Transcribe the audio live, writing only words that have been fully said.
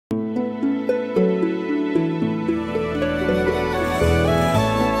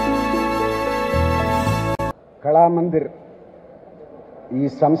కళామందిర్ ఈ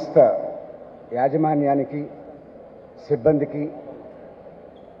సంస్థ యాజమాన్యానికి, సిబ్బందికి,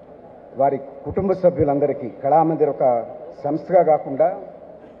 వారి కుటుంబ సభ్యులందరికీ కళామందిర్ ఒక సంస్థగా కాకుండా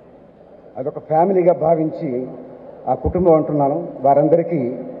అదొక ఫ్యామిలీగా భావించి ఆ కుటుంబం అంటున్నాను. వారందరికీ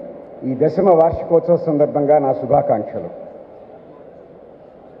ఈ 10వ వార్షికోత్సవ సందర్భంగా నా శుభాకాంక్షలు.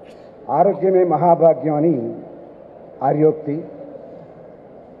 ఆరోగ్యమే మహాభాగ్యం అని ఆర్యోక్తి.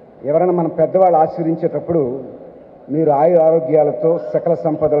 ఎవరైనా మన పెద్దవాళ్ళు ఆశీర్వించేటప్పుడు మీరు ఆరోగ్యాలతో సకల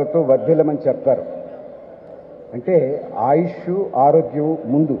సంపదలతో వర్ధిల్లమని చెప్తారు. అంటే ఆయుష్ ఆరోగ్యం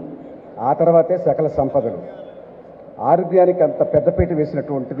ముందు, ఆ తర్వాతే సకల సంపదలు. ఆరోగ్యానికి అంత పెద్దపీట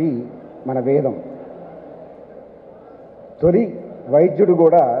వేసినటువంటిది మన వేదం. తొలి వైద్యుడు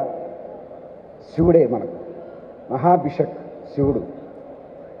కూడా శివుడే. మనకు మహాభిషక్ శివుడు.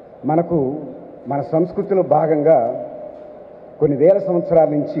 మనకు మన సంస్కృతిలో భాగంగా కొన్ని వేల సంవత్సరాల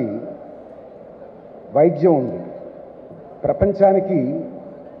నుంచి వైద్యం ఉంది. ప్రపంచానికి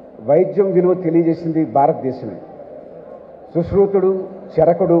వైద్యం విలువ తెలియజేసింది భారతదేశమే. సుశ్రుతుడు,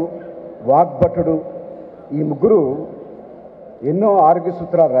 చరకుడు, వాగ్భటుడు ఈ ముగ్గురు ఎన్నో ఆరోగ్య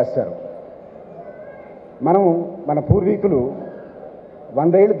సూత్రాలు రాశారు. మన పూర్వీకులు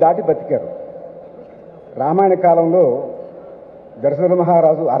 100 ఏళ్ళు దాటి బతికారు. రామాయణ కాలంలో దశరథ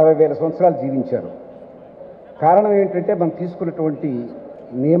మహారాజు 60,000 సంవత్సరాలు జీవించారు. కారణం ఏంటంటే మనం తీసుకున్నటువంటి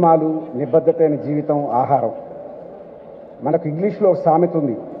నియమాలు, నిబద్ధతైన జీవితం, ఆహారం. మనకు ఇంగ్లీష్లో ఒక సామెత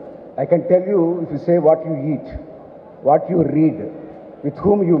ఉంది, I can tell you if you say what you eat, what you read, with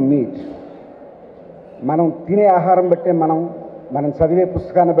whom you meet. మనం తినే ఆహారం బట్టే మనం చదివే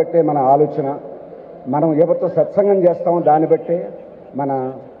పుస్తకాన్ని బట్టే మన ఆలోచన, మనం ఎవరితో సత్సంగం చేస్తామో దాన్ని బట్టే మన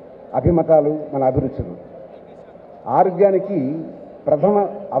అభిమతాలు, మన అభిరుచులు. ఆరోగ్యానికి ప్రథమ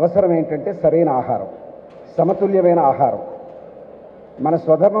అవసరం ఏంటంటే సరైన ఆహారం, సమతుల్యమైన ఆహారం. మన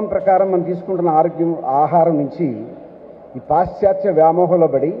స్వధర్మం ప్రకారం మనం తీసుకుంటున్న ఆహారం నుంచి ఈ పాశ్చాత్య వ్యామోహంలో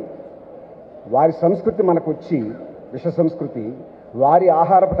పడి వారి సంస్కృతి మనకు వచ్చి, విష సంస్కృతి, వారి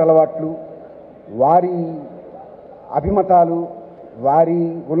ఆహారపు అలవాట్లు, వారి అభిమతాలు, వారి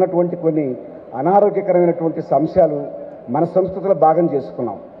ఉన్నటువంటి కొన్ని అనారోగ్యకరమైనటువంటి అంశాలు మన సంస్కృతిలో భాగం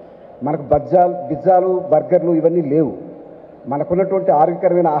చేసుకున్నాం. మనకు పిజ్జాలు, బర్గర్లు ఇవన్నీ లేవు. మనకున్నటువంటి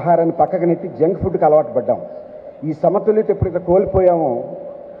ఆరోగ్యకరమైన ఆహారాన్ని పక్కకు నెట్టి జంక్ ఫుడ్కి అలవాటు పడ్డాం. ఈ సమతుల్యత ఎప్పుడైతే కోల్పోయామో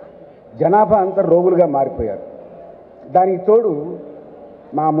జనాభా అంతా రోగులుగా మారిపోయారు. దానికి తోడు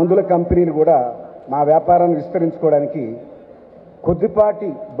మా మందుల కంపెనీలు కూడా మా వ్యాపారాన్ని విస్తరించుకోవడానికి కొద్దిపాటి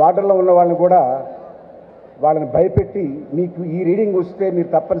బార్డర్లో ఉన్న వాళ్ళని కూడా వాళ్ళని భయపెట్టి మీకు ఈ రీడింగ్ వస్తే మీరు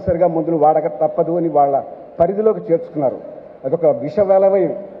తప్పనిసరిగా మందులు వాడక తప్పదు అని వాళ్ళ పరిధిలోకి చేర్చుకున్నారు. అదొక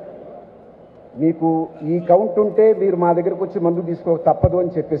విషవలయం. మీకు ఈ కౌంట్ ఉంటే మీరు మా దగ్గరకు వచ్చి మందు తీసుకోక తప్పదు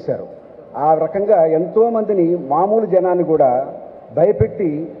అని చెప్పేశారు. ఆ రకంగా ఎంతోమందిని, మామూలు జనాన్ని కూడా భయపెట్టి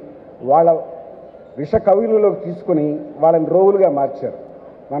వాళ్ళ విష కవిలలోకి తీసుకొని వాళ్ళని రోగులుగా మార్చారు.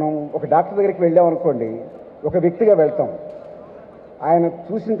 మనం ఒక డాక్టర్ దగ్గరికి వెళ్ళామనుకోండి, ఒక వ్యక్తిగా వెళ్తాం. ఆయన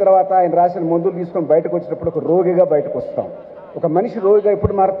చూసిన తర్వాత ఆయన రాసిన మందులు తీసుకొని బయటకు వచ్చినప్పుడు ఒక రోగిగా బయటకు వస్తాం. ఒక మనిషి రోగిగా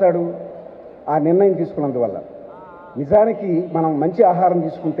ఎప్పుడు మారుతాడు? ఆ నిర్ణయం తీసుకున్నందువల్ల. నిజానికి మనం మంచి ఆహారం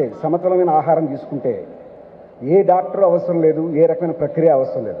తీసుకుంటే, సమతులమైన ఆహారం తీసుకుంటే ఏ డాక్టర్ అవసరం లేదు, ఏ రకమైన ప్రక్రియ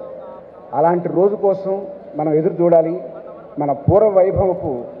అవసరం లేదు. అలాంటి రోజు కోసం మనం ఎదురు చూడాలి. మన పూర్వ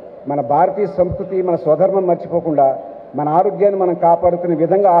వైభవపు, మన భారతీయ సంస్కృతి, మన స్వధర్మం మర్చిపోకుండా మన ఆరోగ్యాన్ని మనం కాపాడుకునే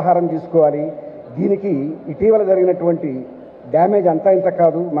విధంగా ఆహారం తీసుకోవాలి. దీనికి ఇటీవల జరిగినటువంటి డ్యామేజ్ అంతా ఇంత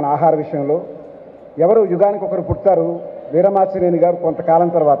కాదు. మన ఆహార విషయంలో ఎవరు యుగానికి ఒకరు పుడతారు. వీరమాచినేని గారు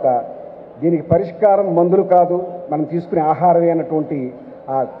కొంతకాలం తర్వాత దీనికి పరిష్కారం మందులు కాదు, మనం తీసుకునే ఆహారమే అన్నటువంటి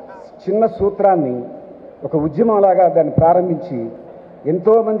ఆ చిన్న సూత్రాన్ని ఒక ఉద్యమంలాగా దాన్ని ప్రారంభించి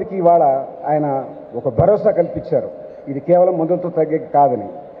ఎంతోమందికి ఇవాళ ఆయన ఒక భరోసా కల్పించారు. ఇది కేవలం మందులతో తగ్గేది కాదని.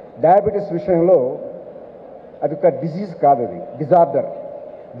 డయాబెటీస్ విషయంలో అది ఒక డిజీజ్ కాదు, అది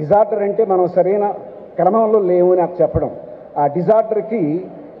డిజార్డర్ అంటే మనం సరైన క్రమంలో లేవు అని అది చెప్పడం. ఆ డిజార్డర్కి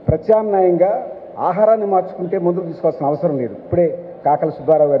ప్రత్యామ్నాయంగా ఆహారాన్ని మార్చుకుంటే మందులు తీసుకోవాల్సిన అవసరం లేదు. ఇప్పుడే కాకల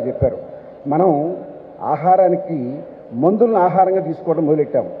సుబ్బారావు గారు చెప్పారు, మనం ఆహారానికి మందులను ఆహారంగా తీసుకోవడం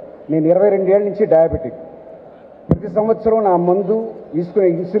మొదలెట్టాము. నేను 22 ఏళ్ళ నుంచి డయాబెటిక్. ప్రతి సంవత్సరం నా మందు తీసుకునే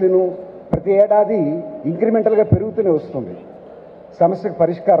ఇన్సులిన్ ప్రతి ఏడాది ఇంక్రిమెంటల్గా పెరుగుతూనే వస్తుంది. సమస్యకు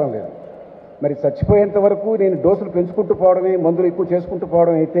పరిష్కారం లేదు. మరి చచ్చిపోయేంత వరకు నేను డోసులు పెంచుకుంటూ పోవడమే, మందులు ఎక్కువ చేసుకుంటూ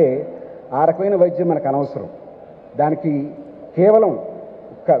పోవడం అయితే ఆ రకమైన వైద్యం మనకు అనవసరం. దానికి కేవలం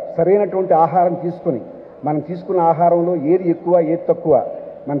సరైనటువంటి ఆహారం తీసుకొని, మనం తీసుకున్న ఆహారంలో ఏది ఎక్కువ ఏది తక్కువ,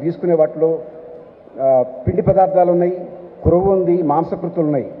 మనం తీసుకునే వాటిలో పిండి పదార్థాలు ఉన్నాయి, కొవ్వు ఉంది, మాంసకృతులు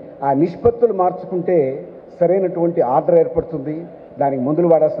ఉన్నాయి. ఆ నిష్పత్తులు మార్చుకుంటే సరైనటువంటి ఆర్డర్ ఏర్పడుతుంది. దానికి మందులు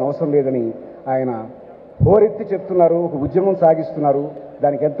వాడాల్సిన అవసరం లేదని ఆయన హోరెత్తి చెప్తున్నారు. ఒక ఉద్యమం సాగిస్తున్నారు.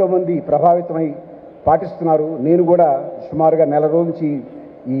 దానికి ఎంతోమంది ప్రభావితమై పాటిస్తున్నారు. నేను కూడా సుమారుగా నెల రోజుల నుంచి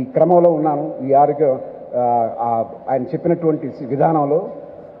ఈ క్రమంలో ఉన్నాను. ఈ ఆరోగ్య ఆయన చెప్పినటువంటి విధానంలో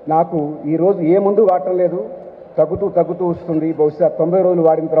నాకు ఈరోజు ఏ మందు వాడటం లేదు, తగ్గుతూ వస్తుంది. బహుశా 90 రోజులు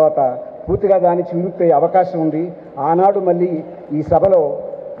వాడిన తర్వాత పూర్తిగా దాని నుంచి విముక్తి అయ్యే అవకాశం ఉంది. ఆనాడు మళ్ళీ ఈ సభలో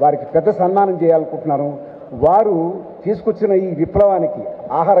వారికి పెద్ద సన్మానం చేయాలనుకుంటున్నాను. వారు తీసుకొచ్చిన ఈ విప్లవానికి,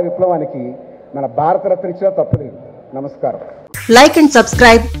 ఆహార విప్లవానికి మన భారతరత్న ఇచ్చినా తప్పులేదు. నమస్కారం. Like and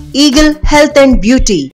subscribe Eagle Health and Beauty.